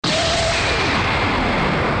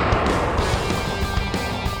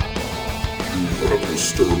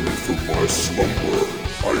stir me from my slumber.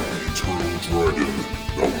 I am the eternal dragon.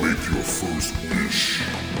 Now make your first wish.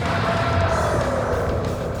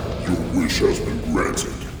 Your wish has been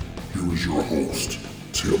granted. Here is your host,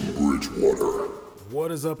 Tim Bridgewater.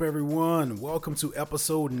 What is up, everyone? Welcome to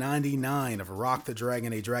episode 99 of Rock the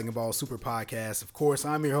Dragon, a Dragon Ball Super podcast. Of course,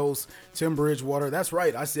 I'm your host, Tim Bridgewater. That's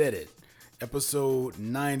right, I said it. Episode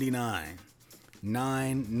 99.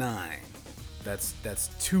 9-9. That's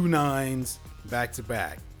two nines back to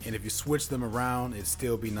back. And if you switch them around, it'd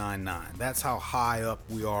still be 9-9. That's how high up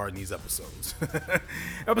we are in these episodes.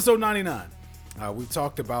 Episode 99. We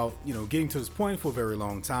talked about, getting to this point for a very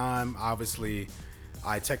long time. Obviously,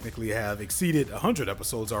 I technically have exceeded 100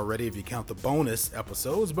 episodes already if you count the bonus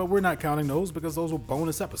episodes, but we're not counting those because those were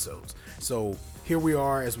bonus episodes. So here we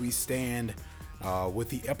are as we stand with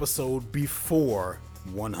the episode before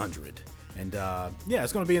 100. And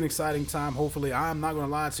it's going to be an exciting time. Hopefully, I'm not going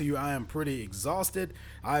to lie to you. I am pretty exhausted.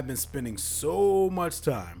 I've been spending so much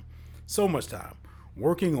time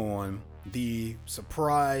working on the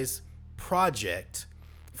surprise project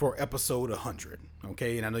for episode 100.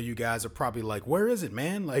 Okay, and I know you guys are probably like, where is it,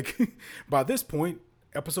 man? Like, by this point,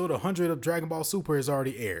 episode 100 of Dragon Ball Super has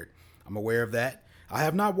already aired. I'm aware of that. I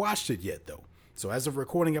have not watched it yet, though. So as of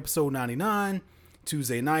recording episode 99,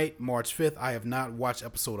 Tuesday night, March 5th, I have not watched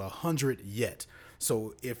episode 100 yet.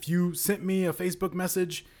 So if you sent me a Facebook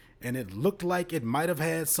message and it looked like it might have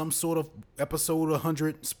had some sort of episode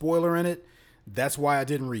 100 spoiler in it, that's why I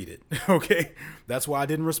didn't read it. Okay. That's why I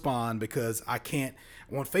didn't respond, because I can't.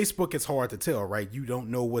 On Facebook, it's hard to tell, right? You don't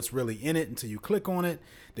know what's really in it until you click on it.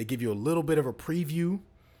 They give you a little bit of a preview,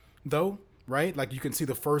 though, right? Like you can see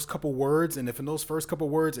the first couple words. And if in those first couple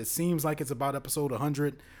words, it seems like it's about episode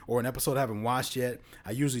 100 or an episode I haven't watched yet,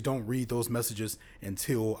 I usually don't read those messages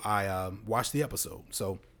until I watch the episode.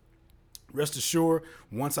 So rest assured,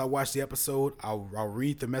 once I watch the episode, I'll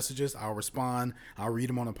read the messages, I'll respond, I'll read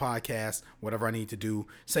them on the podcast, whatever I need to do.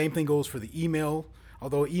 Same thing goes for the email,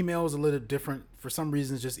 although email is a little different. For some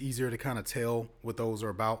reason, it's just easier to kind of tell what those are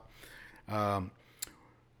about.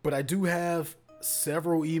 But I do have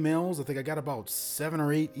several emails. I think I got about 7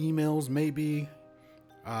 or 8 emails, maybe.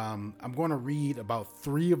 I'm going to read about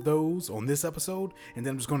 3 of those on this episode, and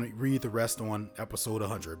then I'm just going to read the rest on episode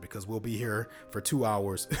 100, because we'll be here for 2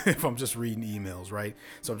 hours if I'm just reading emails, right?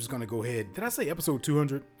 So I'm just going to go ahead. Did I say episode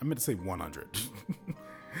 200? I meant to say 100.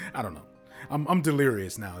 I don't know. I'm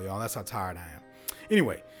delirious now, y'all. That's how tired I am.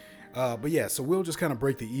 Anyway, but yeah, so we'll just kind of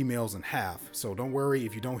break the emails in half. So don't worry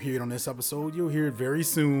if you don't hear it on this episode. You'll hear it very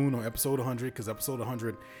soon on episode 100, because episode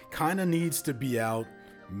 100 kind of needs to be out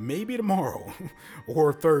maybe tomorrow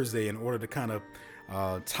or Thursday in order to kind of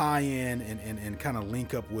tie in and kind of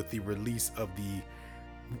link up with the release of the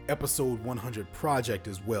episode 100 project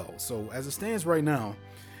as well. So as it stands right now,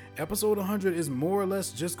 episode 100 is more or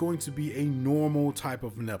less just going to be a normal type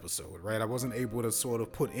of an episode, right? I wasn't able to sort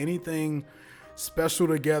of put anything special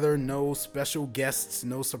together, no special guests,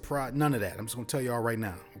 no surprise, none of that. I'm just going to tell y'all right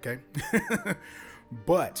now, okay?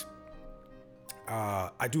 But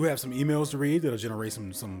I do have some emails to read that'll generate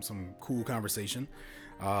some cool conversation,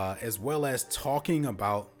 as well as talking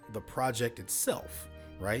about the project itself,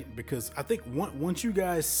 right? Because I think once you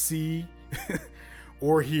guys see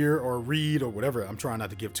or hear or read or whatever, I'm trying not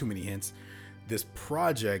to give too many hints, this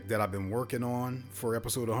project that I've been working on for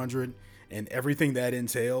episode 100 and everything that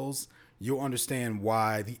entails, you'll understand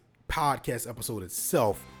why the podcast episode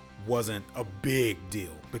itself wasn't a big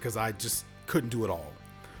deal, because I just couldn't do it all.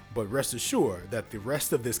 But rest assured that the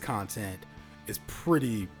rest of this content is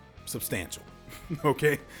pretty substantial.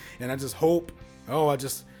 Okay. And I just hope, I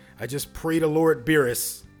just pray to Lord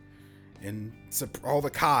Beerus and all the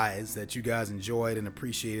Kais that you guys enjoyed and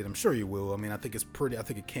appreciated. I'm sure you will. I mean, I think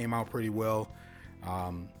it came out pretty well.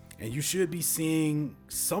 And you should be seeing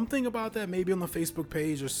something about that maybe on the Facebook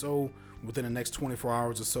page or so within the next 24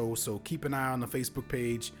 hours or so. So keep an eye on the Facebook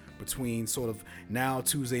page between sort of now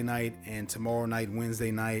Tuesday night and tomorrow night,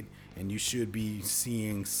 Wednesday night, and you should be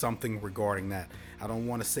seeing something regarding that. I don't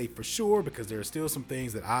want to say for sure, because there are still some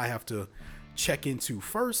things that I have to check into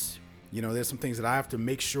first. There's some things that I have to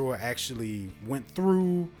make sure actually went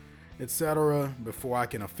through, etc., before I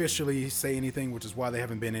can officially say anything, which is why there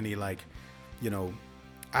haven't been any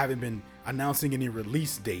I haven't been announcing any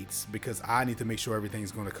release dates, because I need to make sure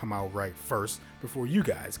everything's going to come out right first before you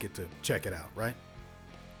guys get to check it out, right?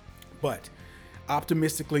 But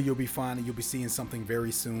optimistically, you'll be fine and you'll be seeing something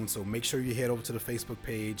very soon. So make sure you head over to the Facebook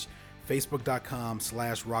page,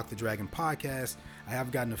 facebook.com/Rock the Dragon Podcast. I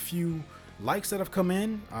have gotten a few likes that have come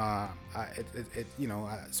in.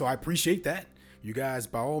 So I appreciate that. You guys,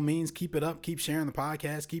 by all means, keep it up. Keep sharing the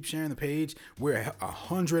podcast. Keep sharing the page. We're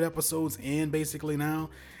 100 episodes in basically now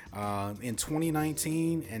in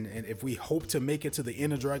 2019. And if we hope to make it to the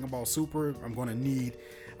end of Dragon Ball Super, I'm going to need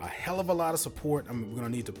a hell of a lot of support. I'm going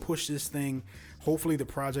to need to push this thing. Hopefully the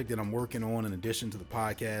project that I'm working on in addition to the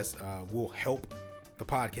podcast will help the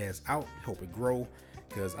podcast out, help it grow,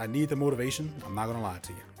 because I need the motivation. I'm not going to lie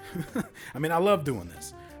to you. I mean, I love doing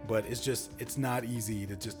this, but it's not easy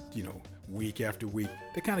to just, week after week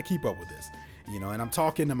to kind of keep up with this, and I'm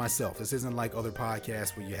talking to myself. This isn't like other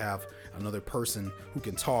podcasts where you have another person who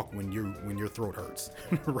can talk when your throat hurts,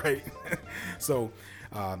 right? So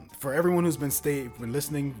for everyone who's been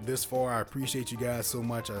listening this far, I appreciate you guys so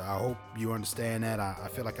much. I hope you understand that. I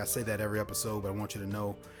feel like I say that every episode, but I want you to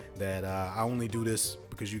know that I only do this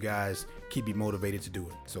because you guys keep me motivated to do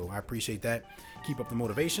it. So I appreciate that. Keep up the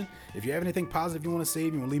motivation. If you have anything positive you want to say,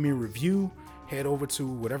 if you want to leave me a review, head over to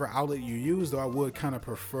whatever outlet you use, though I would kind of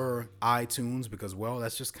prefer iTunes because, well,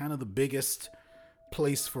 that's just kind of the biggest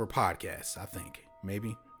place for podcasts, I think.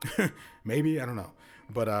 Maybe. Maybe, I don't know.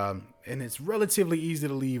 But, and it's relatively easy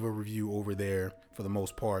to leave a review over there for the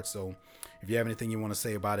most part. So if you have anything you want to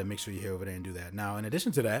say about it, make sure you head over there and do that. Now, in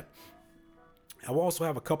addition to that, I will also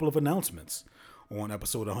have a couple of announcements on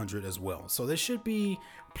episode 100 as well. So there should be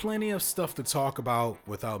plenty of stuff to talk about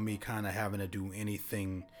without me kind of having to do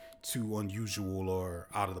anything too unusual or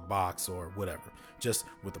out of the box or whatever. Just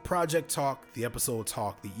with the project talk, the episode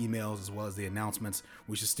talk, the emails, as well as the announcements,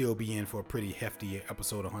 we should still be in for a pretty hefty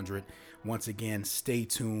episode 100. Once again, stay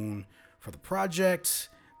tuned for the project.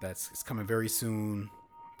 It's coming very soon.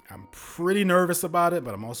 I'm pretty nervous about it,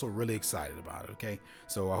 but I'm also really excited about it. Okay.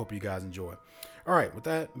 So I hope you guys enjoy. All right. With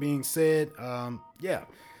that being said,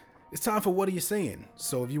 it's time for What Are You Saying?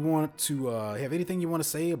 So if you want to have anything you want to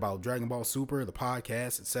say about Dragon Ball Super, the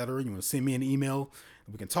podcast, etc., you want to send me an email.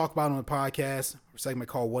 We can talk about it on the podcast. A segment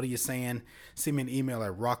called What Are You Saying? Send me an email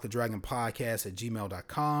at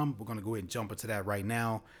rockthedragonpodcast@gmail.com. We're going to go ahead and jump into that right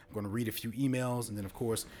now. I'm going to read a few emails, and then, of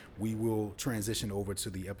course, we will transition over to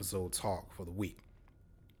the episode talk for the week.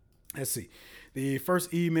 Let's see. The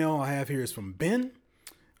first email I have here is from Ben.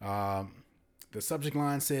 The subject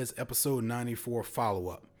line says episode 94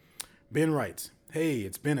 follow-up. Ben writes, "Hey,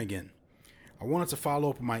 it's Ben again. I wanted to follow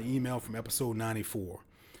up on my email from episode 94.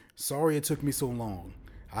 Sorry it took me so long.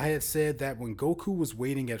 I had said that when Goku was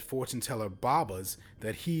waiting at fortune teller Baba's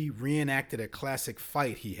that he reenacted a classic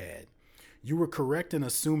fight he had. You were correct in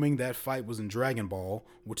assuming that fight was in Dragon Ball,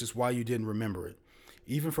 which is why you didn't remember it.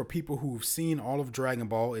 Even for people who've seen all of Dragon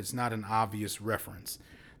Ball, it's not an obvious reference.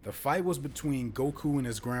 The fight was between Goku and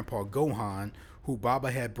his grandpa Gohan, who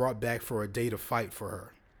Baba had brought back for a day to fight for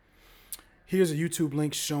her. Here's a YouTube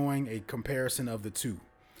link showing a comparison of the two.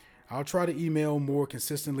 I'll try to email more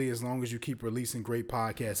consistently as long as you keep releasing great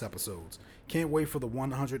podcast episodes. Can't wait for the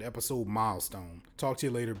 100 episode milestone. Talk to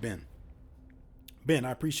you later, Ben." Ben,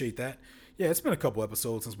 I appreciate that. Yeah, it's been a couple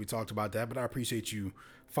episodes since we talked about that, but I appreciate you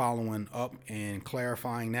following up and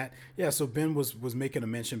clarifying that. Yeah, so Ben was making a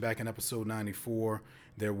mention back in episode 94.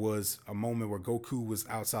 There was a moment where Goku was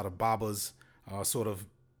outside of Baba's sort of,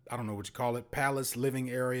 I don't know what you call it, palace, living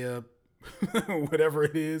area, whatever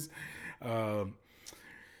it is,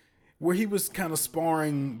 where he was kind of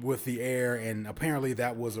sparring with the air, and apparently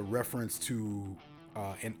that was a reference to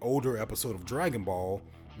an older episode of Dragon Ball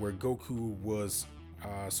where Goku was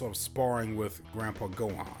sort of sparring with Grandpa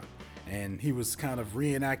Gohan, and he was kind of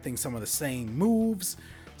reenacting some of the same moves.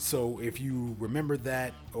 So if you remember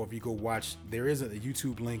that, or if you go watch, there is a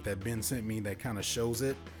YouTube link that Ben sent me that kind of shows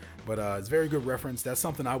it, but it's a very good reference. That's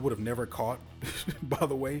something I would have never caught, by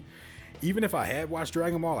the way. Even if I had watched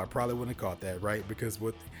Dragon Ball, I probably wouldn't have caught that, right? Because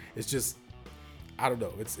it's just, I don't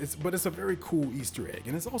know. But it's a very cool Easter egg,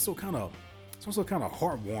 and it's also kind of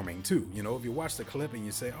heartwarming too. If you watch the clip and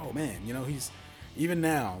you say, "Oh man, he's." Even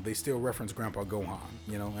now, they still reference Grandpa Gohan,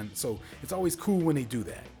 and so it's always cool when they do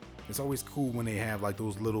that. It's always cool when they have like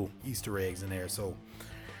those little Easter eggs in there. So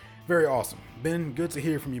very awesome. Ben, good to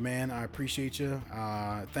hear from you, man. I appreciate you.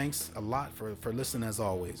 Thanks a lot for listening as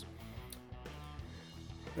always.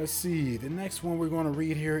 Let's see. The next one we're going to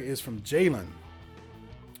read here is from Jalen.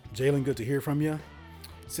 Jalen, good to hear from you.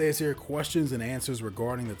 It says here, questions and answers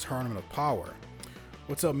regarding the Tournament of Power.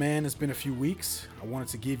 What's up, man? It's been a few weeks. I wanted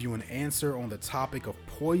to give you an answer on the topic of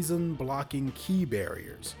poison blocking ki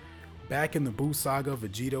barriers. Back in the Buu saga,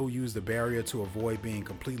 Vegito used the barrier to avoid being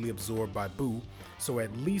completely absorbed by Buu, so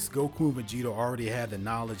at least Goku and Vegito already had the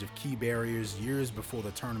knowledge of ki barriers years before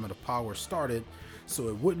the Tournament of Power started, so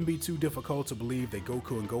it wouldn't be too difficult to believe that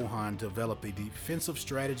Goku and Gohan developed a defensive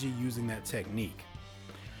strategy using that technique.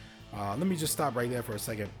 Let me just stop right there for a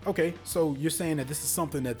second. Okay, so you're saying that this is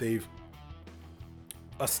something that they've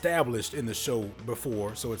established in the show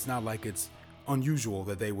before, so it's not like it's unusual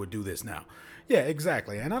that they would do this now. Yeah,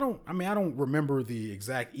 exactly. And I don't remember the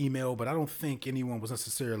exact email, but I don't think anyone was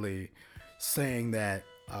necessarily saying that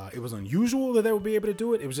it was unusual that they would be able to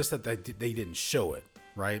do it. It was just that they didn't show it,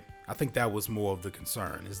 right? I think that was more of the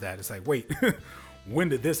concern, is that it's like, wait, when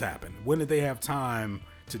did this happen? When did they have time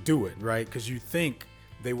to do it, right? Because you think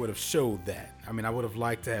they would have showed that. I mean, I would have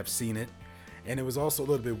liked to have seen it. And it was also a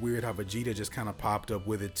little bit weird how Vegeta just kind of popped up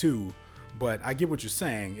with it too. But I get what you're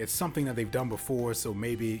saying. It's something that they've done before, so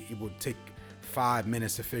maybe it would take 5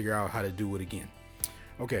 minutes to figure out how to do it again.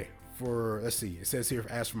 Okay, let's see. It says here,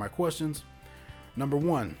 ask for my questions. Number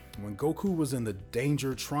 1, when Goku was in the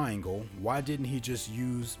danger triangle, why didn't he just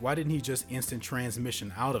instant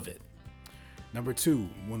transmission out of it? Number 2,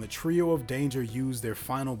 when the trio of danger used their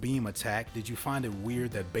final beam attack, did you find it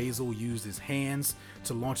weird that Basil used his hands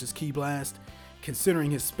to launch his ki blast,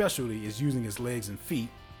 considering his specialty is using his legs and feet?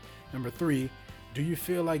 Number 3, do you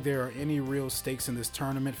feel like there are any real stakes in this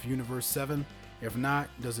tournament for Universe 7? If not,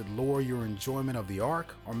 does it lower your enjoyment of the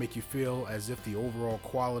arc or make you feel as if the overall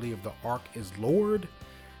quality of the arc is lowered?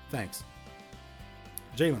 Thanks.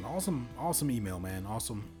 Jalen, awesome email, man.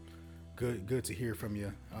 Awesome. Good to hear from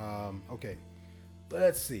you. Okay,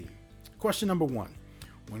 let's see. Question number 1.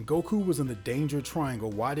 When Goku was in the danger triangle,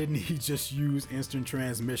 why didn't he just use instant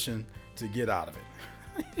transmission to get out of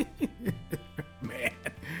it? Man.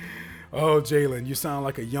 Oh, Jalen, you sound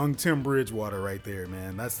like a young Tim Bridgewater right there,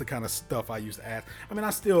 man. That's the kind of stuff I used to ask. I mean, I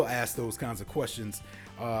still ask those kinds of questions.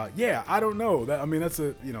 Yeah, I don't know. That's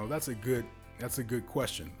a good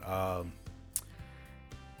question.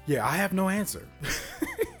 Yeah, I have no answer.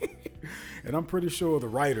 And I'm pretty sure the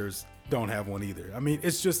writers don't have one either. I mean, I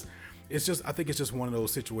think it's just one of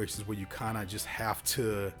those situations where you kind of just have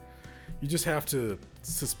to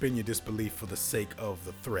suspend your disbelief for the sake of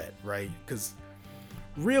the threat, right? Because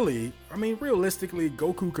realistically,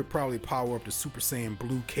 Goku could probably power up to Super Saiyan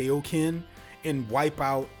Blue Kaioken and wipe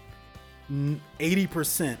out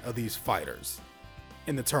 80% of these fighters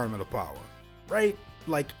in the Tournament of Power, right?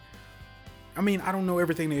 Like, I don't know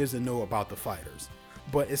everything there is to know about the fighters,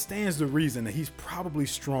 but it stands to reason that he's probably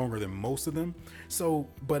stronger than most of them. So,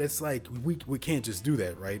 but it's like, we can't just do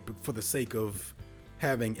that, right? But for the sake of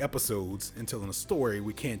having episodes and telling a story,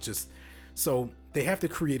 we can't just... So they have to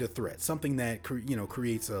create a threat, something that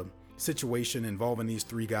creates a situation involving these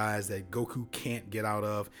 3 guys that Goku can't get out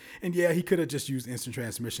of. And yeah, he could have just used instant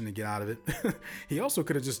transmission to get out of it. He also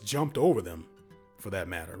could have just jumped over them, for that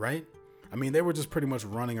matter, right? I mean, they were just pretty much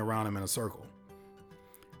running around him in a circle.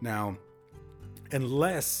 Now,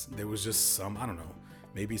 unless there was just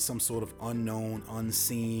maybe some sort of unknown,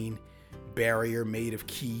 unseen barrier made of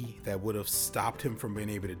ki that would have stopped him from being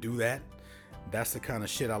able to do that. That's the kind of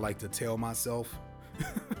shit I like to tell myself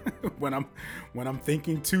when I'm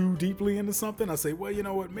thinking too deeply into something. I say, well, you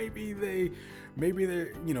know what? Maybe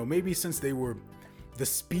since they were the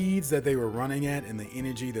speeds that they were running at and the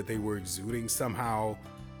energy that they were exuding somehow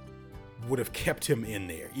would have kept him in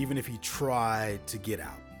there, even if he tried to get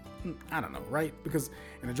out. I don't know, right? Because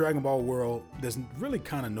in the Dragon Ball world, there's really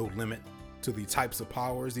kind of no limit to the types of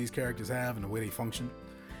powers these characters have and the way they function.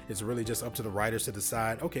 It's really just up to the writers to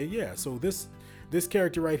decide, okay, yeah, so this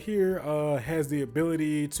character right here has the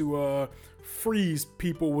ability to freeze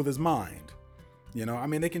people with his mind.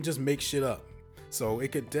 They can just make shit up. So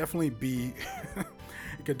it could definitely be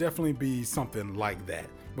something like that.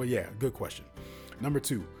 But yeah, good question. Number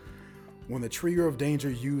 2, when the trio of danger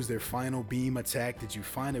used their final beam attack, did you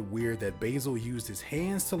find it weird that Basil used his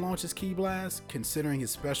hands to launch his ki blast, considering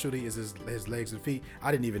his specialty is his legs and feet?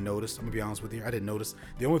 I didn't even notice. I'm gonna be honest with you. I didn't notice.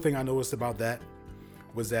 The only thing I noticed about that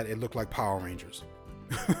was that it looked like Power Rangers.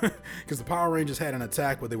 Because the Power Rangers had an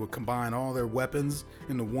attack where they would combine all their weapons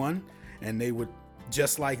into one, and they would,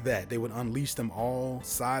 just like that, they would unleash them all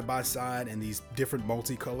side by side in these different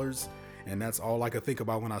multicolors. And that's all I could think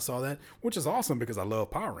about when I saw that, which is awesome because I love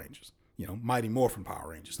Power Rangers. Mighty Morphin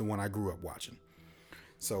Power Rangers, the one I grew up watching.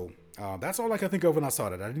 So that's all I could think of when I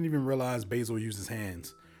saw that. I didn't even realize Basil used his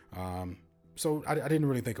hands. So I didn't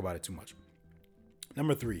really think about it too much.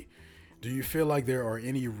 Number 3, do you feel like there are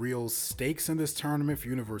any real stakes in this tournament for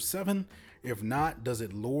Universe 7? If not, does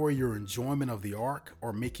it lower your enjoyment of the arc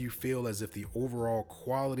or make you feel as if the overall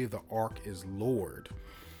quality of the arc is lowered?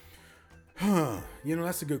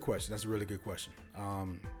 That's a good question. That's a really good question.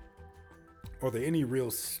 Are there any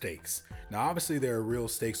real stakes? Now, obviously, there are real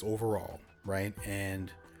stakes overall, right?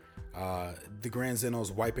 And the Grand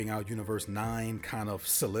Zenos wiping out Universe 9 kind of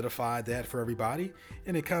solidified that for everybody.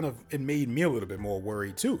 And it made me a little bit more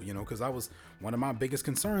worried too, because one of my biggest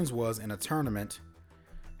concerns was in a tournament,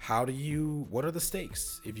 what are the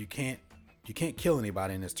stakes? If you can't You can't kill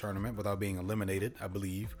anybody in this tournament without being eliminated, I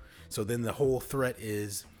believe. So then the whole threat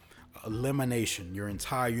is elimination, your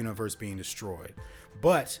entire universe being destroyed.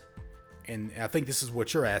 But, and I think this is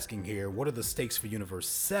what you're asking here, what are the stakes for Universe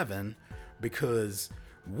 7? Because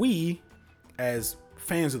we, as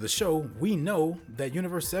fans of the show, we know that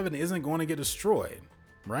Universe 7 isn't going to get destroyed,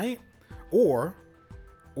 right? Or,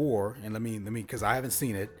 and let me, because I haven't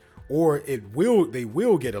seen it, or they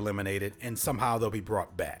will get eliminated and somehow they'll be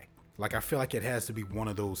brought back. Like, I feel like it has to be one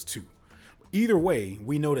of those two. Either way,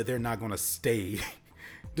 we know that they're not going to stay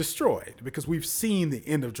destroyed because we've seen the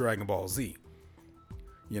end of Dragon Ball Z.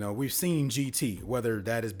 You know, we've seen GT, whether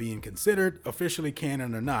that is being considered officially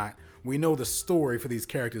canon or not. We know the story for these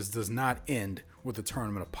characters does not end with the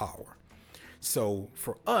Tournament of Power. So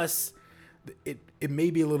for us, it may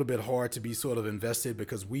be a little bit hard to be sort of invested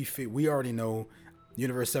because we already know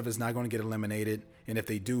Universe 7 is not going to get eliminated, and if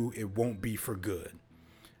they do, it won't be for good.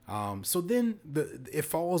 So then it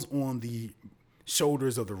falls on the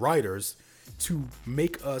shoulders of the writers to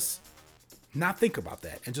make us not think about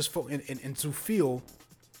that and just and to feel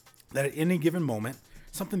that at any given moment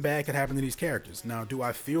something bad could happen to these characters. Now, do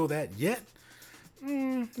I feel that yet?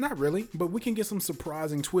 Not really, but we can get some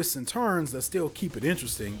surprising twists and turns that still keep it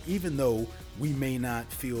interesting, even though we may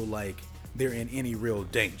not feel like they're in any real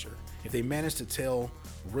danger. If they manage to tell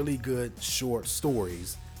really good short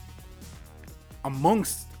stories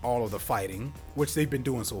amongst all of the fighting, which they've been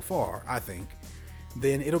doing so far, I think,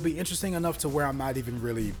 then it'll be interesting enough to where I'm not even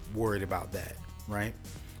really worried about that, right?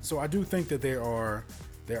 So I do think that there are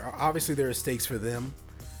obviously there are stakes for them.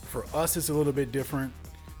 For us, it's a little bit different.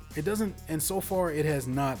 It doesn't, and so far it has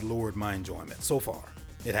not lowered my enjoyment. So far,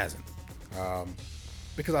 it hasn't,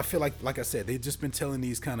 because I feel like I said, they've just been telling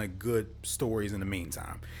these kind of good stories in the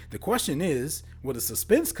meantime. The question is, where the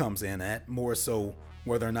suspense comes in at, more so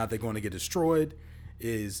whether or not they're going to get destroyed,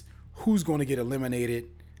 is who's going to get eliminated.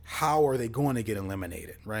 How are they going to get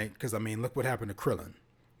eliminated, right? Because, I mean, look what happened to Krillin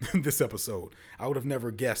this episode. I would have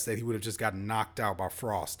never guessed that he would have just gotten knocked out by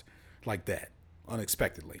Frost like that,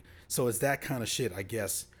 unexpectedly. So it's that kind of shit, I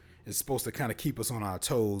guess, is supposed to kind of keep us on our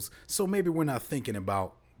toes. So maybe we're not thinking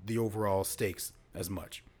about the overall stakes as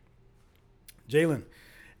much. Jalen,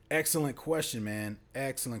 excellent question, man.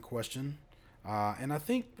 Excellent question. And I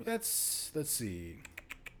think let's see.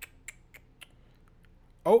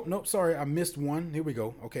 Oh, no, sorry. I missed one. Here we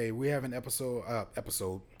go. Okay. We have an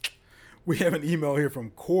episode. We have an email here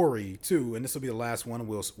from Corey too. And this will be the last one.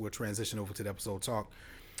 We'll transition over to the episode talk.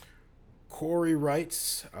 Corey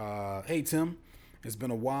writes, hey, Tim, it's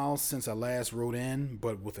been a while since I last wrote in,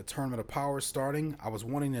 but with the Tournament of Power starting, I was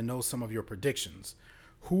wanting to know some of your predictions.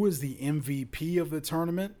 Who is the MVP of the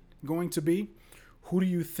tournament going to be? Who do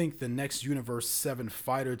you think the next Universe 7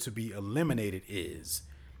 fighter to be eliminated is?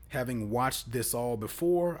 Having watched this all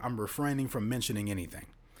before, I'm refraining from mentioning anything.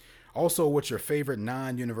 Also, what's your favorite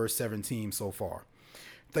non-Universe 7 team so far?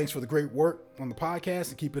 Thanks for the great work on the podcast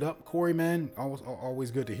and keep it up. Corey, man,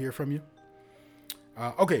 always good to hear from you.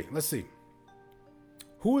 Okay, let's see.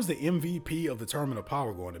 Who is the MVP of the Tournament of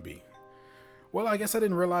Power going to be? Well, I guess I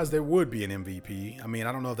didn't realize there would be an MVP. I mean,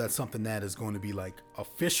 I don't know if that's something that is going to be like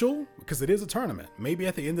official because it is a tournament. Maybe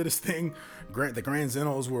at the end of this thing, the Grand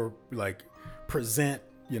Zenos will like present,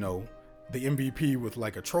 you know, the MVP with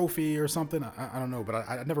like a trophy or something. I don't know, but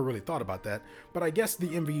I never really thought about that. But I guess the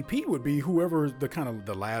MVP would be whoever the kind of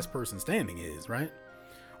the last person standing is, right?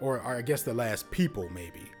 Or I guess the last people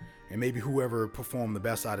maybe. And maybe whoever performed the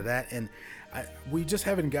best out of that. And we just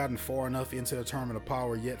haven't gotten far enough into the Tournament of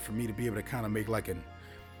Power yet for me to be able to kind of make like an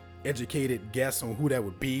educated guess on who that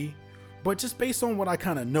would be. But just based on what I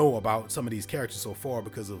kind of know about some of these characters so far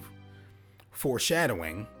because of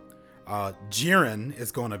foreshadowing, Jiren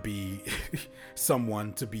is going to be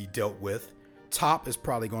someone to be dealt with. Top is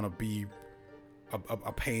probably going to be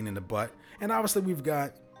a pain in the butt. And obviously we've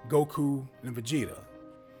got Goku and Vegeta.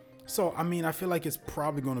 So, I mean, I feel like it's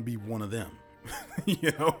probably going to be one of them,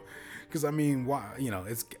 you know, because I mean, why, you know,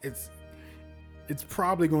 it's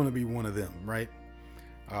probably going to be one of them. Right.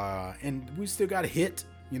 And we still got Hit,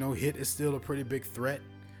 you know, Hit is still a pretty big threat.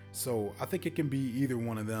 So I think it can be either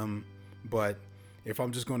one of them. But if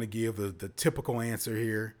I'm just going to give the typical answer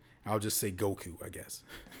here, I'll just say Goku, I guess,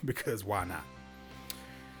 because why not?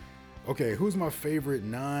 Okay. Who's my favorite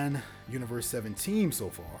non-Universe 7 team so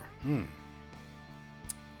far?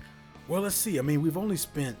 Well, let's see. I mean, we've only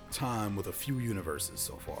spent time with a few universes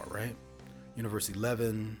so far, right? Universe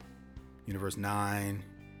 11, Universe 9,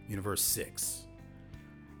 Universe 6.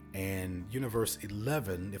 And Universe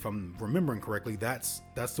 11, if I'm remembering correctly, that's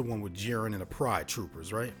the one with Jiren and the Pride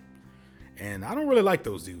Troopers, right? And I don't really like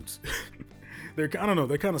those dudes. I don't know,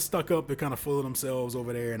 they're kind of stuck up. They're kind of full of themselves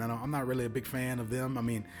over there, and I'm not really a big fan of them. I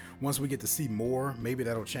mean, once we get to see more, maybe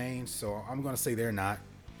that'll change. So I'm gonna say they're not.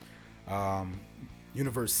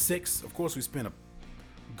 Universe 6, of course, we spent a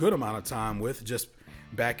good amount of time with just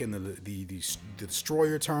back in the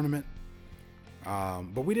Destroyer tournament,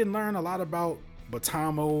 but we didn't learn a lot about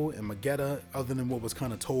Batamo and Magetta other than what was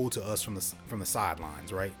kind of told to us from the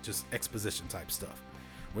sidelines, right? Just exposition type stuff.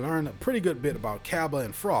 We learned a pretty good bit about Kaba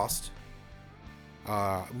and Frost.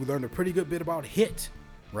 We learned a pretty good bit about Hit,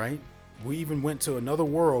 right? We even went to another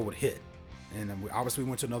world with Hit, and then we obviously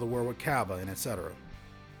went to another world with Kaba and etc.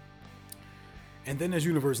 And then there's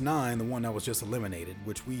Universe 9, the one that was just eliminated,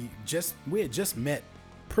 which we had just met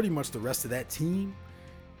pretty much the rest of that team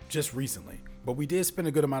just recently. But we did spend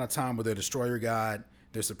a good amount of time with their Destroyer God,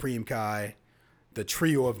 their Supreme Kai, the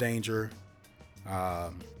Trio of Danger,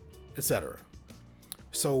 etc.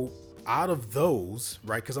 So out of those,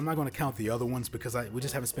 right, because I'm not going to count the other ones because we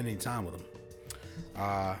just haven't spent any time with them.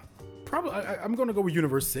 Probably I'm going to go with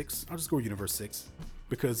Universe 6. I'll just go with Universe 6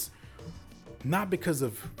 because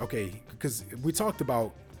we talked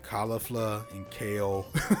about Caulifla and Kale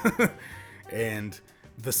and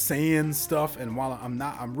the Saiyan stuff, and while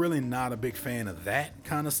I'm really not a big fan of that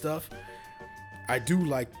kind of stuff, I do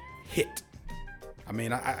like Hit. I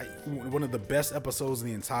mean, one of the best episodes in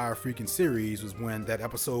the entire freaking series was that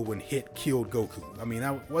episode when Hit killed Goku. I mean,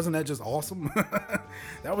 wasn't that just awesome?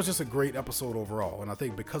 That was just a great episode overall, and I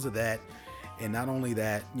think because of that, and not only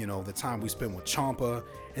that, the time we spent with Champa,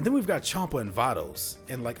 and then we've got Champa and Vados,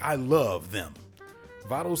 and I love them.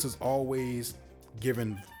 Vados is always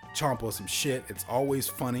giving Champa some shit. It's always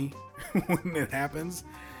funny when it happens.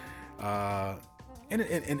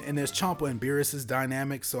 And there's Champa and Beerus's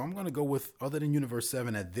dynamic, so I'm gonna go with, other than Universe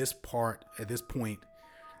 7 at this point,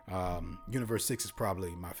 Universe 6 is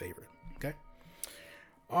probably my favorite. Okay.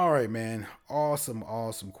 All right, man. Awesome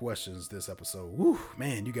questions this episode. Woo,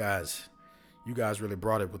 man, you guys really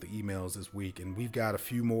brought it with the emails this week, and we've got a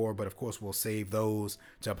few more, but of course we'll save those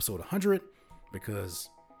to episode 100 because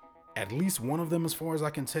at least one of them, as far as I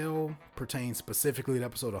can tell, pertains specifically to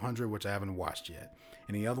episode 100, which I haven't watched yet.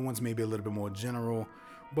 And the other ones may be a little bit more general,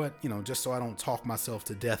 but just so I don't talk myself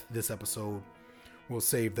to death this episode, we'll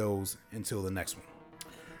save those until the next one.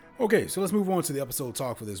 Okay, so let's move on to the episode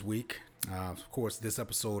talk for this week. Of course, this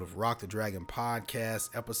episode of Rock the Dragon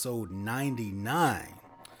Podcast, episode 99,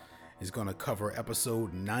 is going to cover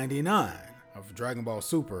episode 99 of Dragon Ball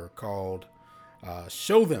Super called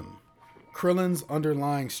Show Them Krillin's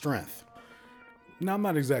Underlying Strength. Now, I'm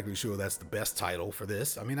not exactly sure that's the best title for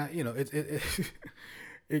this. I mean,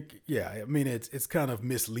 it's kind of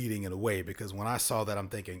misleading in a way, because when I saw that, I'm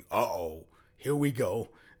thinking, uh-oh, here we go.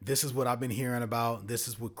 This is what I've been hearing about. This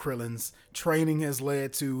is what Krillin's training has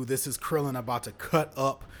led to. This is Krillin about to cut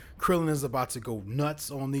up. Krillin is about to go nuts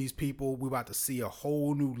on these people. We're about to see a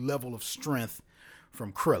whole new level of strength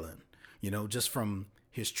from Krillin, just from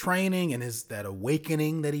his training and that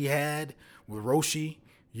awakening that he had with Roshi,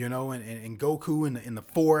 and Goku in the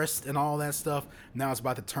forest and all that stuff. Now it's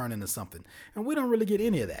about to turn into something. And we don't really get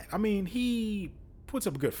any of that. I mean, he puts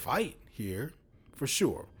up a good fight here, for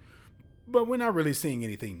sure. But we're not really seeing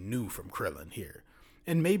anything new from Krillin here.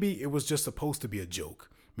 And maybe it was just supposed to be a joke.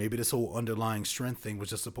 Maybe this whole underlying strength thing was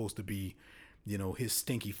just supposed to be, his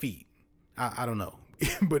stinky feet. I don't know.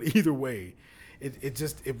 But either way, it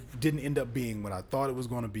didn't end up being what I thought it was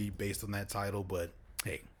going to be based on that title. But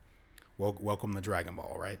hey, welcome to Dragon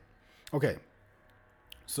Ball, right? Okay.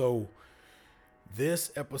 So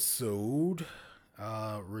this episode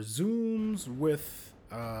resumes with...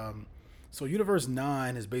 So Universe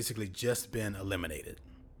 9 has basically just been eliminated.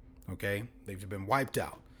 Okay? They've been wiped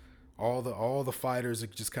out. All the fighters are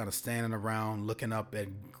just kind of standing around looking up at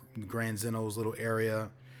Grand Zeno's little area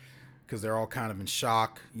because they're all kind of in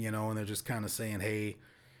shock, and they're just kind of saying, hey,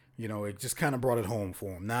 it just kind of brought it home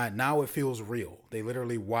for them. Now it feels real. They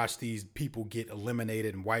literally watched these people get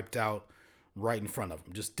eliminated and wiped out right in front of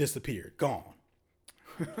them. Just disappeared. Gone.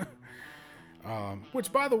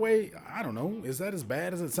 Which, by the way, I don't know. Is that as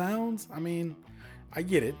bad as it sounds? I mean, I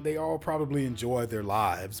get it. They all probably enjoy their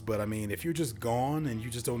lives. But, I mean, if you're just gone and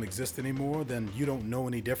you just don't exist anymore, then you don't know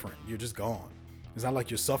any different. You're just gone. It's not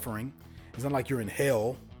like you're suffering. It's not like you're in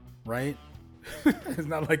hell, right? It's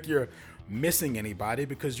not like you're missing anybody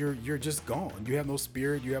because you're just gone. You have no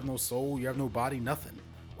spirit. You have no soul. You have no body. Nothing.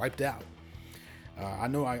 Wiped out. I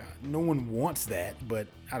know no one wants that, but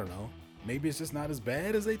I don't know. Maybe it's just not as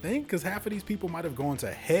bad as they think, because half of these people might have gone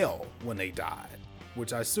to hell when they died,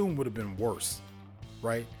 which I assume would have been worse,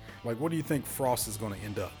 right? Like, what do you think Frost is going to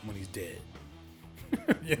end up when he's dead?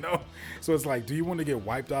 So it's like, do you want to get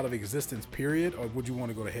wiped out of existence, period, or would you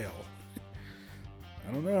want to go to hell?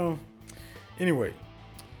 I don't know. Anyway,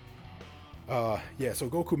 so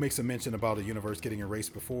Goku makes a mention about a universe getting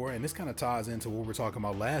erased before, and this kind of ties into what we were talking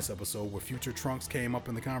about last episode, where future Trunks came up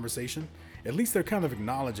in the conversation. At least they're kind of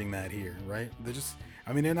acknowledging that here, right?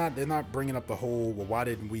 They're not bringing up the whole, well, why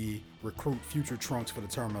didn't we recruit future Trunks for the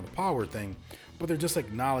Tournament of Power thing, but they're just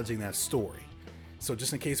acknowledging that story. So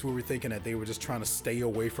just in case we were thinking that they were just trying to stay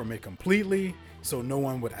away from it completely, so no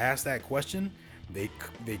one would ask that question, they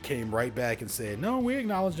came right back and said, no, we're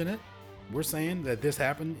acknowledging it. We're saying that this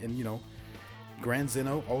happened, and Grand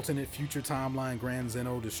Zeno, alternate future timeline, Grand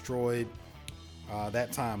Zeno destroyed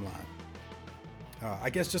that timeline. I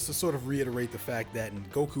guess just to sort of reiterate the fact that in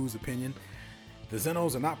Goku's opinion, the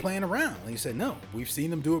Zenos are not playing around. And he said, no, we've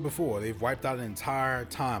seen them do it before. They've wiped out an entire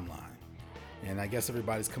timeline. And I guess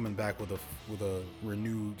everybody's coming back with a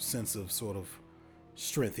renewed sense of sort of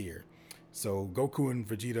strength here. So Goku and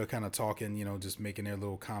Vegeta kind of talking, just making their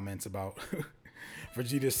little comments about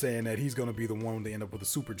Vegeta saying that he's going to be the one to end up with the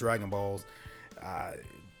Super Dragon Balls. I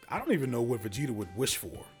don't even know what Vegeta would wish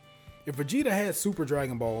for. If Vegeta had Super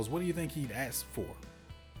Dragon Balls, what do you think he'd ask for?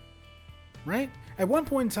 Right? At one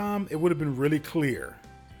point in time, it would have been really clear.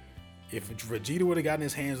 If Vegeta would have gotten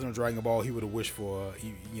his hands on a Dragon Ball, he would have wished for,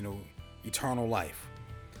 eternal life.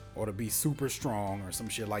 Or to be super strong or some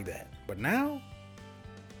shit like that. But now,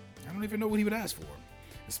 I don't even know what he would ask for.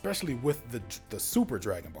 Especially with the Super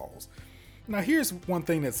Dragon Balls. Now, here's one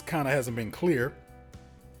thing that's kind of hasn't been clear.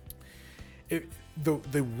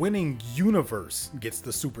 The winning universe gets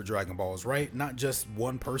the Super Dragon Balls, right? Not just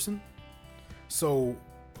one person. So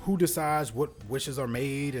who decides what wishes are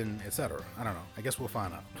made and etc.? I don't know. I guess we'll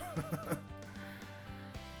find out.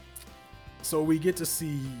 So we get to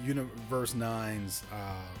see Universe 9's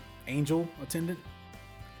Angel attendant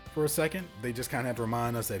for a second. They just kind of have to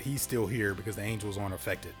remind us that he's still here because the angels aren't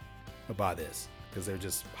affected by this. Because they're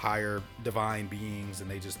just higher divine beings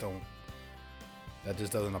and that just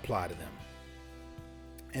doesn't apply to them.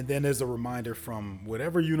 And then there's a reminder from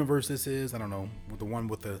whatever universe this is, I don't know, with the one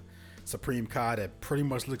with the Supreme Kai that pretty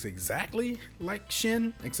much looks exactly like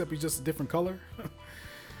Shin, except he's just a different color.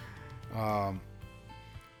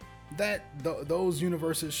 Those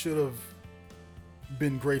universes should have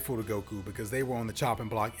been grateful to Goku because they were on the chopping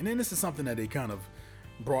block. And then this is something that they kind of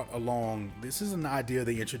brought along. This is an idea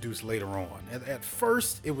they introduced later on. At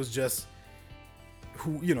first, it was just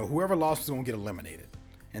whoever lost was going to get eliminated.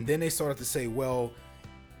 And then they started to say, well,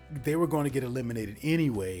 they were going to get eliminated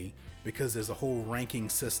anyway because there's a whole ranking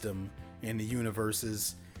system in the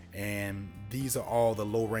universes, and these are all the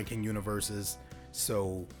low-ranking universes,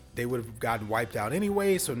 so they would have gotten wiped out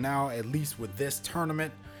anyway. So now, at least with this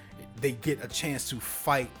tournament, they get a chance to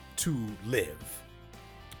fight to live.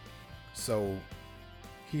 So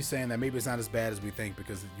he's saying that maybe it's not as bad as we think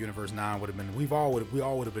because Universe 9 would have been, we all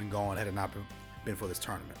would have been gone had it not been for this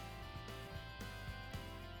tournament.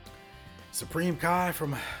 Supreme Kai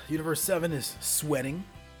from Universe 7 is sweating.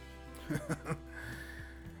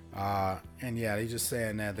 And yeah, they're just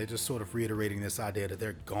saying that. They're just sort of reiterating this idea that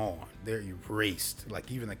they're gone. They're erased. Like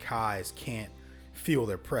even the Kais can't feel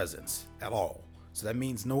their presence at all. So that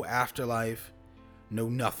means no afterlife, no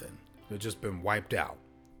nothing. They've just been wiped out.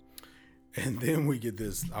 And then we get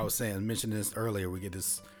this, I mentioned this earlier, we get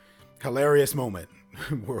this hilarious moment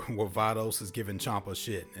where Vados is giving Champa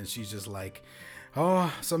shit. And she's just like,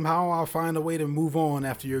 oh, somehow I'll find a way to move on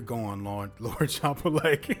after you're gone, Lord Champa.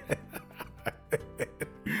 Like,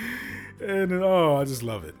 and I just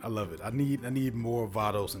love it. I love it. I need more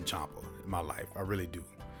Vados and Champa in my life. I really do.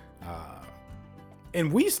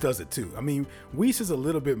 And Whis does it too. I mean, Whis is a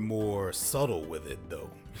little bit more subtle with it though.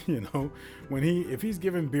 When if he's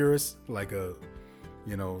giving Beerus like a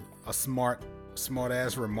smart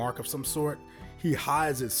ass remark of some sort, he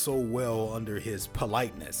hides it so well under his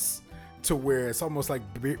politeness to where it's almost like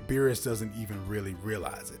Beerus doesn't even really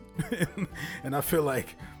realize it. And I feel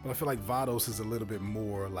like Vados is a little bit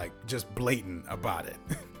more like just blatant about it.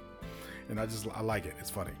 And I like it. It's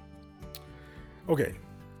funny. Okay.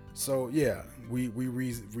 So yeah, we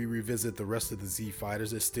revisit the rest of the Z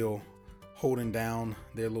fighters. They're still holding down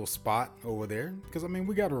their little spot over there. Because I mean,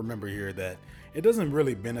 we got to remember here that it doesn't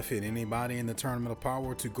really benefit anybody in the Tournament of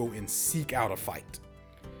Power to go and seek out a fight.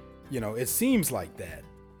 It seems like that,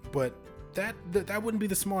 but that wouldn't be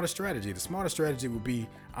the smartest strategy. The smartest strategy would be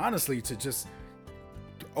honestly to just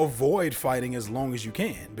avoid fighting as long as you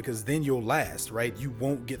can, because then you'll last, right? You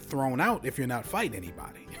won't get thrown out if you're not fighting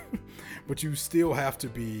anybody. But you still have to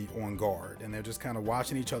be on guard, and they're just kind of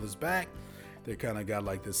watching each other's back. They kind of got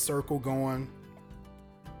like this circle going,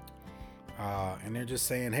 and they're just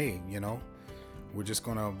saying, hey, we're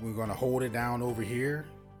gonna hold it down over here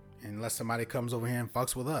unless somebody comes over here and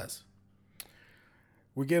fucks with us.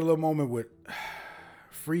 we get a little moment with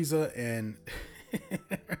Frieza, and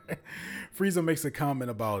Frieza makes a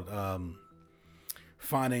comment about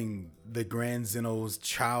finding the Grand Zeno's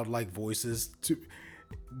childlike voices to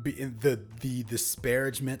be in the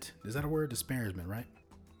disparagement. Is that a word? Disparagement, right?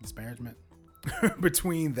 Disparagement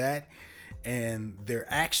between that and their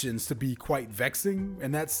actions to be quite vexing,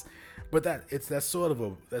 and that's sort of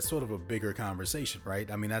a bigger conversation,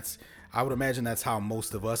 right? I mean, I would imagine that's how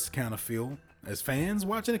most of us kind of feel as fans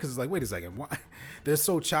watching it, because it's like, wait a second, why they're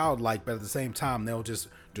so childlike, but at the same time they'll just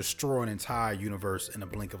destroy an entire universe in a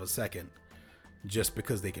blink of a second just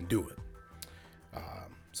because they can do it.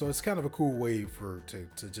 So it's kind of a cool way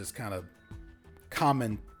to just kind of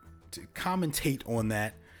commentate on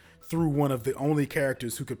that through one of the only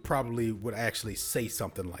characters who would actually say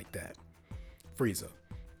something like that, Frieza.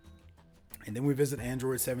 And then we visit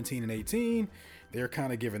Android 17 and 18. They're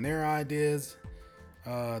kind of giving their ideas,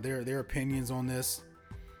 their opinions on this.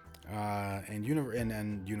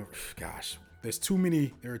 Gosh, there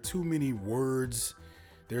are too many words.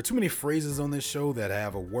 There are too many phrases on this show that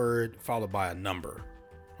have a word followed by a number.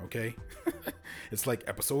 Okay? It's like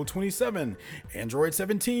episode 27, Android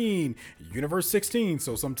 17, Universe 16.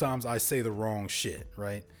 So sometimes I say the wrong shit,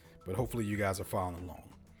 right? But hopefully you guys are following along.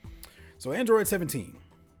 So Android 17.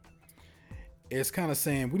 It's kind of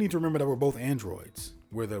saying we need to remember that we're both androids.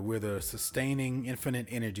 We're the sustaining infinite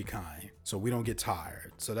energy kind, so we don't get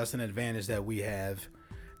tired. So that's an advantage that we have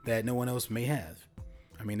that no one else may have.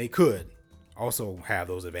 I mean, they could also have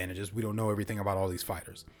those advantages. We don't know everything about all these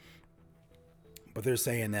fighters, but they're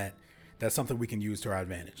saying that that's something we can use to our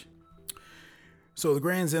advantage. So the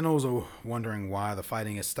Grand Zenos are wondering why the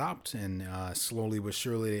fighting has stopped, and slowly but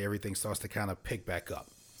surely everything starts to kind of pick back up.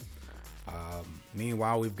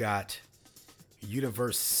 Meanwhile, we've got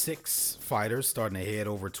Universe 6 fighters starting to head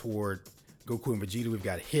over toward Goku and Vegeta. We've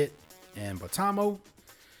got Hit and Batamo.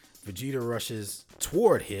 Vegeta rushes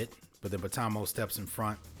toward Hit, but then Batamo steps in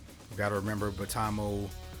front. We've got to remember Batamo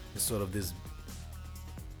is sort of this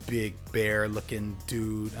big bear looking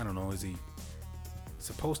dude. I don't know, is he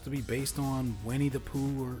supposed to be based on Winnie the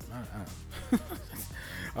Pooh or I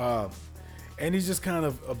don't know. And he just kind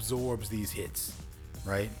of absorbs these hits,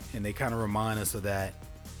 right? And they kind of remind us of that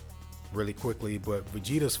really quickly, but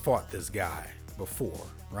Vegeta's fought this guy before,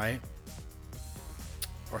 right?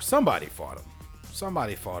 Or somebody fought him.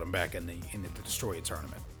 Somebody fought him back in the Destroyer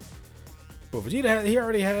tournament. But Vegeta, he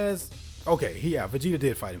already has. Okay, Vegeta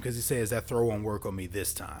did fight him because he says that throw won't work on me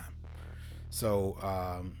this time. So,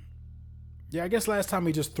 I guess last time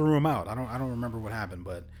he just threw him out. I don't remember what happened,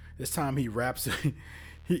 but this time he wraps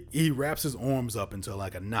he wraps his arms up into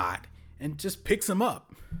like a knot and just picks him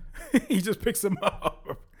up. He just picks him up.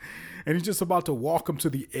 And he's just about to walk him to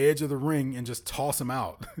the edge of the ring and just toss him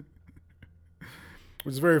out.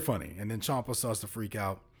 Which is very funny. And then Champa starts to freak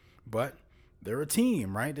out. But they're a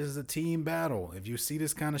team, right? This is a team battle. If you see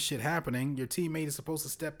this kind of shit happening, your teammate is supposed to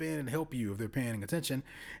step in and help you if they're paying attention.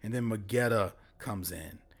 And then Magetta comes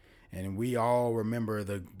in. And we all remember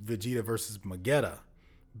the Vegeta versus Magetta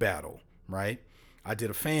battle, right? I did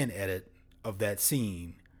a fan edit of that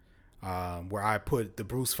scene where I put the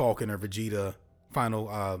Bruce Faulconer Vegeta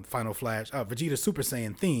Final Flash, Vegeta Super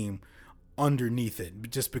Saiyan theme underneath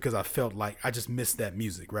it, just because I felt like I just missed that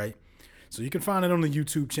music, right? So you can find it on the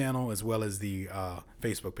YouTube channel as well as the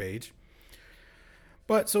Facebook page.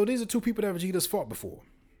 But so these are two people that Vegeta's fought before.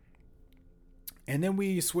 And then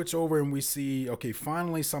we switch over and we see, okay,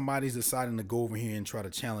 finally somebody's deciding to go over here and try to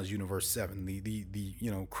challenge Universe 7, the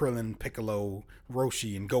Krillin, Piccolo,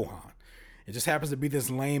 Roshi, and Gohan. It just happens to be this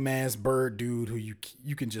lame ass bird dude who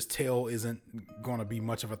you can just tell isn't going to be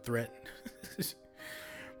much of a threat.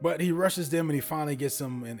 But he rushes them and he finally gets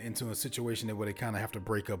them into a situation where they kind of have to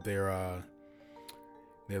break up their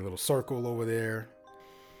little circle over there.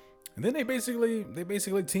 And then they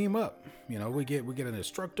basically team up. You know, we get an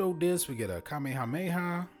Destructo Disc, we get a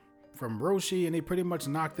Kamehameha from Roshi, and they pretty much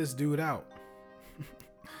knock this dude out.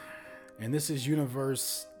 And this is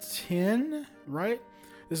Universe 10, right?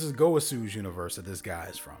 This is Goasu's universe that this guy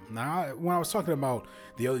is from. Now, when I was talking about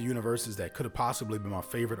the other universes that could have possibly been my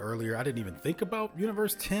favorite earlier, I didn't even think about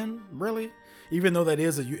Universe 10, really. Even though it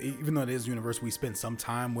is a universe we spent some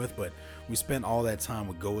time with, but we spent all that time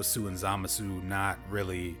with Goasu and Zamasu, not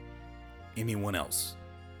really anyone else.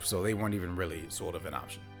 So they weren't even really sort of an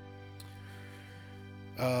option.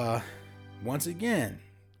 Once again,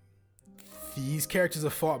 these characters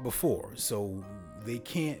have fought before, so they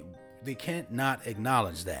can't not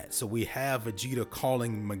acknowledge that. So we have Vegeta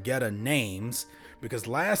calling Magetta names because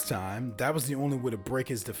last time that was the only way to break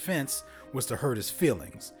his defense was to hurt his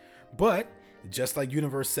feelings. But just like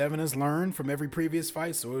Universe 7 has learned from every previous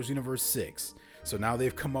fight, so is Universe 6. So now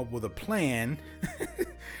they've come up with a plan.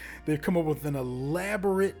 They've come up with an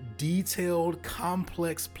elaborate, detailed,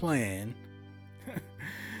 complex plan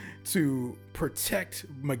to protect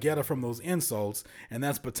Vegeta from those insults. And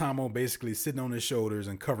that's Batamo basically sitting on his shoulders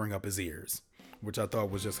and covering up his ears, which I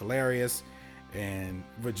thought was just hilarious. And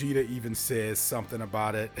Vegeta even says something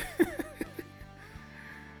about it.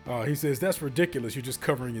 He says, "That's ridiculous. You're just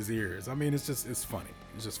covering his ears." I mean, it's funny.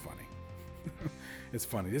 It's just funny. It's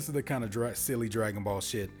funny. This is the kind of silly Dragon Ball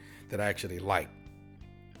shit that I actually like.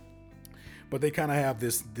 But they kind of have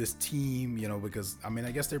this team, because, I mean,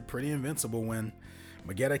 I guess they're pretty invincible when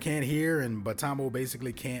Vegeta can't hear and Batamo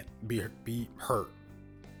basically can't be hurt.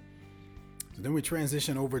 So then we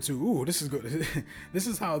transition over to, this is good. This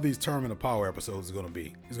is how these Tournament of Power episodes are going to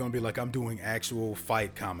be. It's going to be like I'm doing actual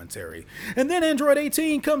fight commentary. And then Android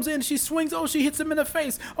 18 comes in, she swings, she hits him in the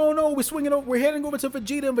face. Oh no, we're heading over to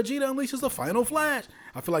Vegeta, and Vegeta unleashes the final flash.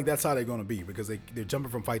 I feel like that's how they're going to be, because they're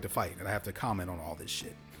jumping from fight to fight, and I have to comment on all this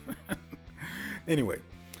shit. Anyway,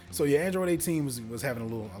 so yeah, Android 18 was having a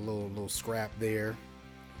little scrap there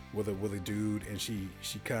with a dude, and she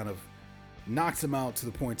kind of knocks him out to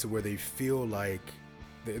the point to where they feel like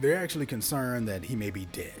they're actually concerned that he may be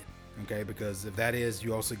dead. Okay, because if that is,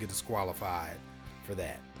 you also get disqualified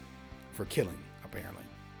for killing, apparently.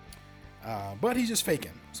 But he's just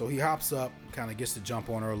faking. So he hops up, kind of gets the jump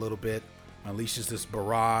on her a little bit, unleashes this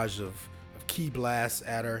barrage of ki blasts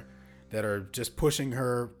at her that are just pushing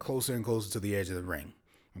her closer and closer to the edge of the ring.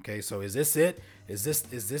 Okay, so is this it? Is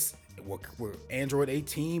this we're Android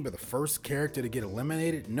 18, but the first character to get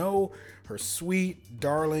eliminated? No, her sweet,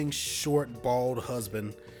 darling, short, bald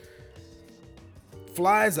husband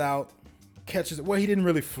flies out, catches it. Well, he didn't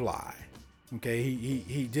really fly. Okay,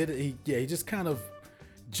 he just kind of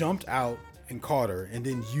jumped out and caught her, and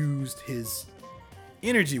then used his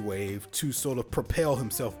energy wave to sort of propel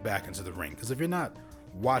himself back into the ring. Because if you're not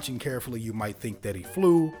watching carefully, you might think that he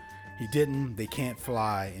flew. He didn't. They can't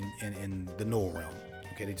fly in the null realm.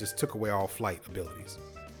 Okay, they just took away all flight abilities.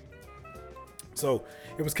 So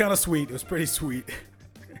it was kind of sweet. It was pretty sweet.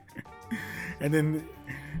 And then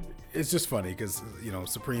it's just funny because,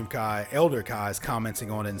 Supreme Kai, Elder Kai is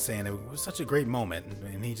commenting on it and saying it was such a great moment,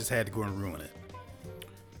 and he just had to go and ruin it.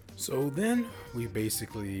 So then we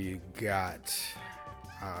basically got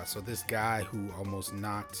this guy who almost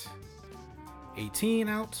knocked 18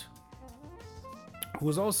 out, who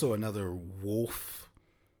was also another wolf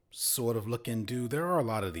sort of looking dude. There are a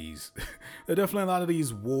lot of these. There are definitely a lot of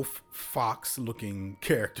these wolf fox looking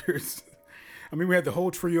characters. I mean, we had the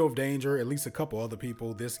whole trio of Danger, at least a couple other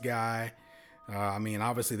people. This guy,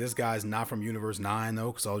 obviously this guy's not from Universe 9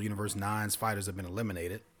 though, because all Universe 9's fighters have been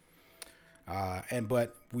eliminated.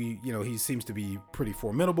 But he seems to be pretty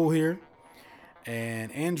formidable here.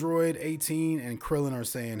 And Android 18 and Krillin are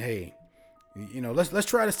saying, hey, let's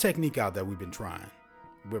try this technique out that we've been trying.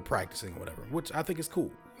 We're practicing or whatever, which I think is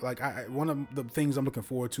cool. Like, one of the things I'm looking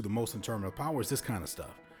forward to the most in Tournament of Power is this kind of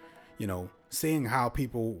stuff. Seeing how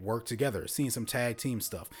people work together, seeing some tag team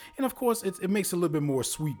stuff. And of course, it makes it a little bit more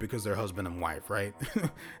sweet because they're husband and wife, right?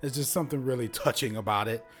 There's just something really touching about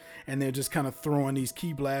it. And they're just kind of throwing these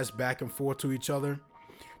ki blasts back and forth to each other,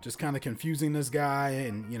 just kind of confusing this guy.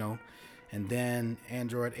 And then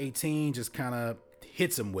Android 18 just kind of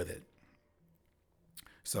hits him with it.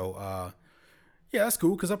 So, yeah, that's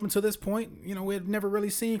cool, because up until this point, we had never really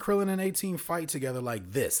seen Krillin and 18 fight together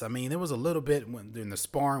like this. I mean, there was a little bit in the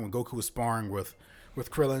sparring, when Goku was sparring with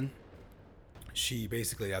Krillin. She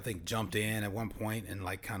basically, I think, jumped in at one point and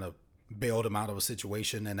kind of bailed him out of a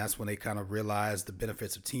situation, and that's when they kind of realized the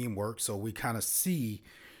benefits of teamwork. So we kind of see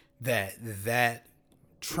that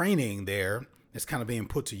training there is kind of being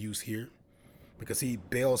put to use here, because he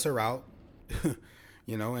bails her out,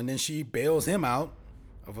 and then she bails him out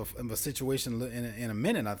of a situation in a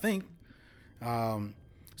minute, I think.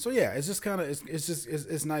 So yeah, it's just kind of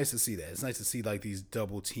it's nice to see that. It's nice to see like these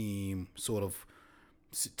double team sort of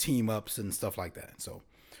team ups and stuff like that. So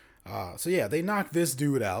yeah, they knocked this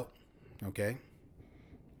dude out. Okay,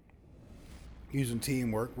 using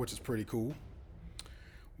teamwork, which is pretty cool.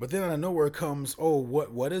 But then out of nowhere comes,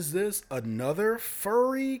 what is this? Another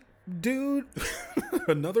furry dude?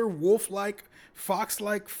 Another wolf-like,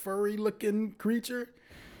 fox-like, furry-looking creature?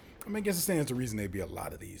 I mean, I guess it stands to reason there'd be a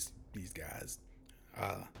lot of these guys.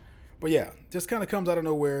 But yeah, just kind of comes out of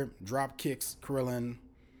nowhere, drop kicks Krillin.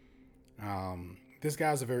 This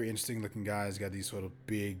guy's a very interesting looking guy. He's got these sort of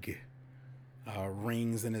big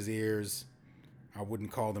rings in his ears. I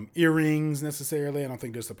wouldn't call them earrings necessarily. I don't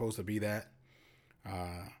think they're supposed to be that.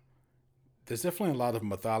 There's definitely a lot of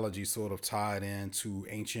mythology sort of tied into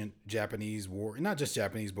ancient Japanese not just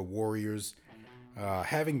Japanese, but warriors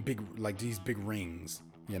having these big rings,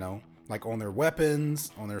 like on their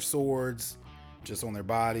weapons, on their swords, just on their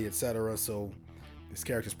body, etc. So this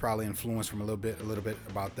character's probably influenced from a little bit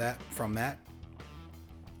about that, from that.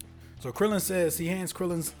 So Krillin says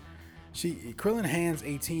Krillin hands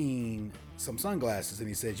 18 some sunglasses, and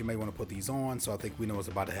he says, you may want to put these on. So I think we know what's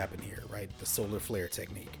about to happen here, right? The solar flare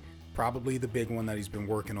technique. Probably the big one that he's been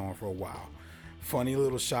working on for a while. Funny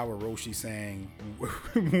little shot with Roshi saying,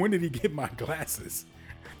 when did he get my glasses?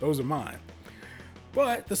 Those are mine.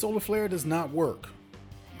 But the solar flare does not work.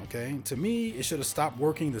 Okay, to me, it should have stopped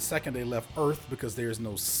working the second they left Earth because there's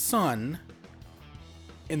no sun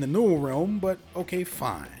in the Null realm, but okay,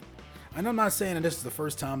 fine. And I'm not saying that this is the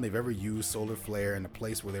first time they've ever used solar flare in a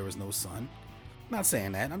place where there was no sun. I'm not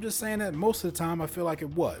saying that. I'm just saying that most of the time I feel like it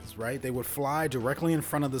was, right? They would fly directly in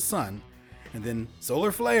front of the sun and then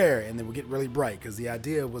solar flare, and they would get really bright because the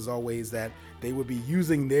idea was always that they would be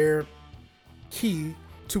using their ki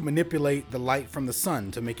to manipulate the light from the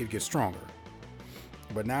sun to make it get stronger.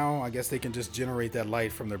 But now I guess they can just generate that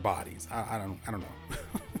light from their bodies. I don't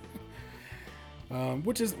know.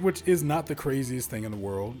 Which is not the craziest thing in the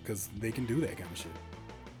world because they can do that kind of shit.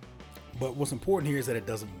 But what's important here is that it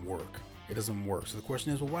doesn't work. It doesn't work. So the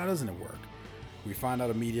question is, well, why doesn't it work? We find out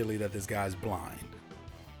immediately that this guy's blind.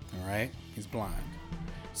 All right, he's blind.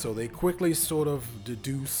 So they quickly sort of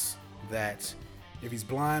deduce that if he's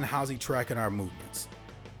blind, how's he tracking our movements?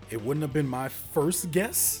 It wouldn't have been my first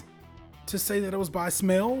guess to say that it was by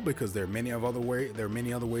smell, because there are many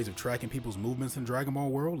other ways of tracking people's movements in Dragon Ball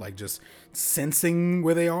world, like just sensing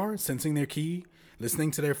where they are, sensing their ki,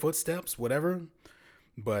 listening to their footsteps, whatever.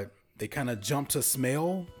 But they kind of jump to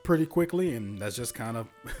smell pretty quickly, and that's just kind of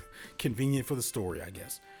convenient for the story, I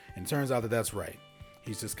guess. And it turns out that that's right.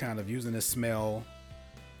 He's just kind of using his smell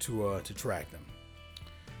to track them.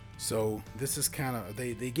 So this is kind of,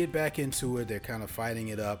 they get back into it. They're kind of fighting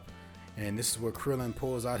it up. And this is where Krillin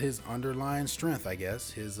pulls out his underlying strength, I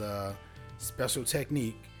guess, his special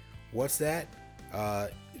technique. What's that?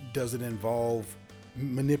 Does it involve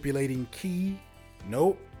manipulating ki?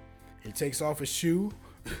 Nope. He takes off his shoe.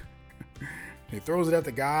 He throws it at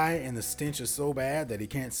the guy, and the stench is so bad that he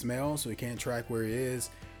can't smell, so he can't track where he is.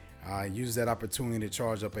 Uses that opportunity to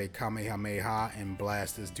charge up a Kamehameha and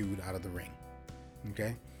blast this dude out of the ring.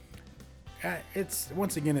 Okay? It's,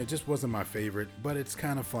 once again, it just wasn't my favorite, but it's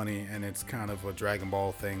kind of funny, and it's kind of a Dragon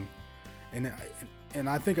Ball thing. And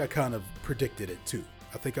I think I kind of predicted it too.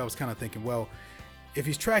 I think I was kind of thinking, well, if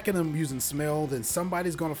he's tracking them using smell, then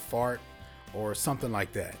somebody's going to fart or something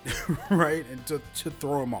like that, right? And to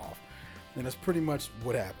throw him off. And that's pretty much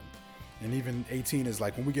what happened. And even 18 is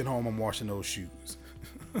like, when we get home, I'm washing those shoes.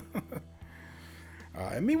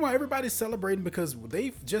 And meanwhile, everybody's celebrating because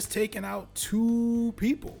they've just taken out 2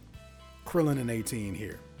 people. Krillin and 18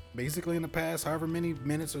 here, basically in the past however many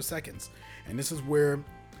minutes or seconds. And this is where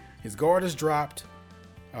his guard is dropped.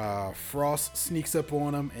 Frost sneaks up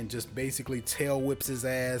on him and just basically tail whips his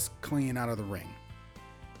ass clean out of the ring.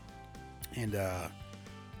 And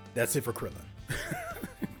that's it for Krillin.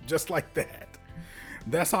 Just like that.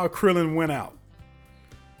 That's how Krillin went out.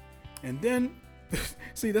 And then,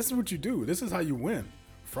 see, this is what you do. This is how you win.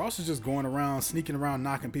 Frost is just going around, sneaking around,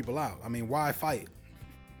 knocking people out. I mean, why fight?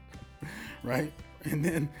 Right? And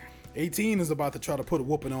then 18 is about to try to put a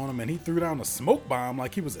whooping on him, and he threw down a smoke bomb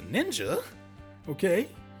like he was a ninja. Okay?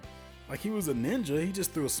 Like he was a ninja. He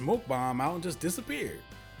just threw a smoke bomb out and just disappeared.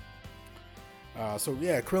 So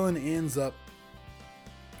yeah, Krillin ends up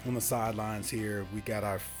on the sidelines here. We got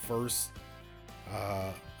our first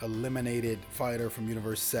eliminated fighter from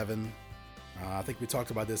Universe 7. I think we talked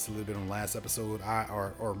about this a little bit on the last episode,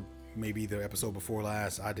 or maybe the episode before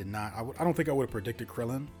last. I did not. I don't think I would have predicted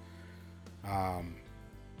Krillin.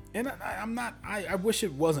 And I wish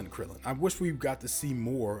it wasn't Krillin. I wish we got to see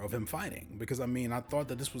more of him fighting, because I mean, I thought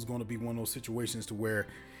that this was going to be one of those situations to where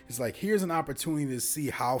it's like, here's an opportunity to see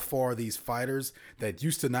how far these fighters that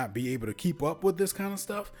used to not be able to keep up with this kind of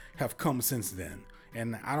stuff have come since then.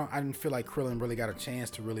 And I didn't feel like Krillin really got a chance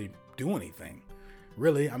to really do anything.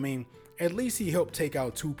 Really, I mean, at least he helped take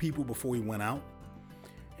out 2 people before he went out,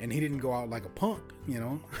 and he didn't go out like a punk.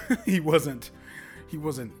 He wasn't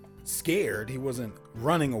scared. He wasn't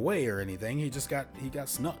running away or anything. He got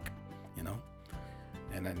snuck,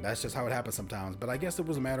 and then that's just how it happens sometimes. But I guess it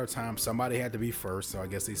was a matter of time. Somebody had to be first, so I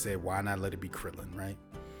guess they said, why not let it be Krillin, right?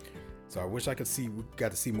 So I wish we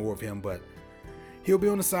got to see more of him, but he'll be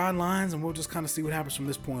on the sidelines, and we'll just kind of see what happens from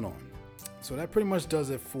this point on. So that pretty much does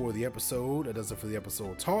it for the episode. That does it for the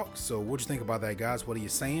episode talk. So what'd you think about that, guys? What are you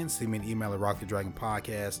saying? Send me an email at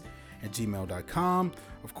rockthedragonpodcast rockanddragonpodcast@gmail.com.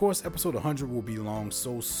 Of course, episode 100 will be along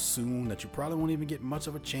so soon that you probably won't even get much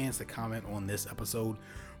of a chance to comment on this episode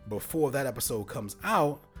before that episode comes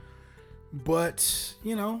out. But,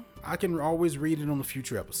 I can always read it on the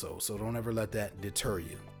future episode, so don't ever let that deter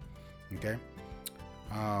you. Okay?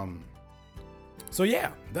 So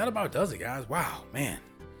yeah, that about does it, guys. Wow, man.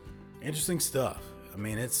 Interesting stuff. I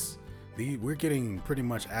mean, we're getting pretty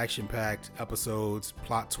much action-packed episodes,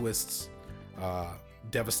 plot twists,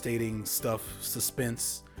 devastating stuff,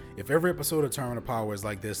 suspense. If every episode of Tournament of Power is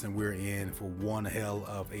like this, then we're in for one hell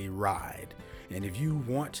of a ride. And if you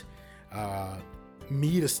want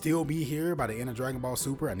me to still be here by the end of Dragon Ball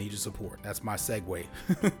Super, I need your support. That's my segue.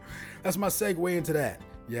 That's my segue into that.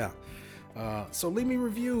 Yeah. So leave me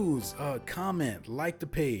reviews, comment, like the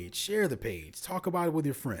page, share the page, talk about it with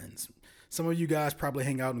your friends. Some of you guys probably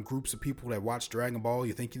hang out in groups of people that watch Dragon Ball.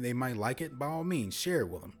 You're thinking they might like it. By all means, share it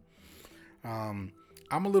with them.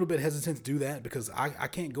 I'm a little bit hesitant to do that because I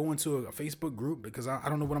can't go into a Facebook group because I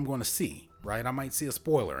don't know what I'm going to see, right? I might see a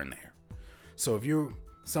spoiler in there. So if you're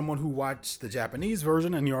someone who watched the Japanese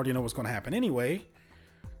version and you already know what's going to happen anyway,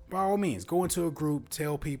 by all means, go into a group,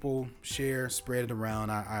 tell people, share, spread it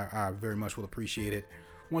around. I very much will appreciate it.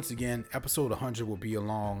 Once again, episode 100 will be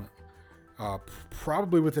along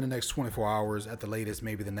probably within the next 24 hours, at the latest,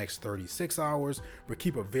 maybe the next 36 hours. But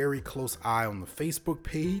keep a very close eye on the Facebook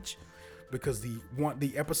page because the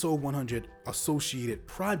episode 100 associated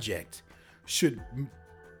project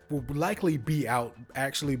will likely be out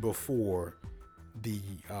actually before the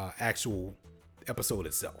actual episode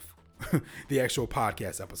itself, the actual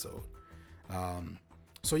podcast episode.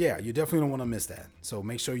 So yeah, you definitely don't want to miss that. So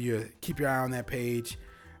make sure you keep your eye on that page.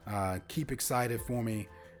 Keep excited for me.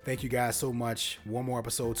 Thank you guys so much. One more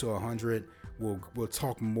episode to 100. We'll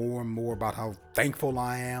talk more and more about how thankful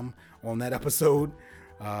I am on that episode.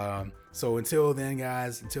 So until then,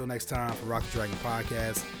 guys, until next time for Rock the Dragon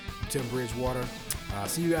Podcast, I'm Tim Bridgewater.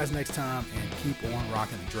 See you guys next time and keep on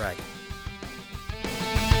rocking the dragon.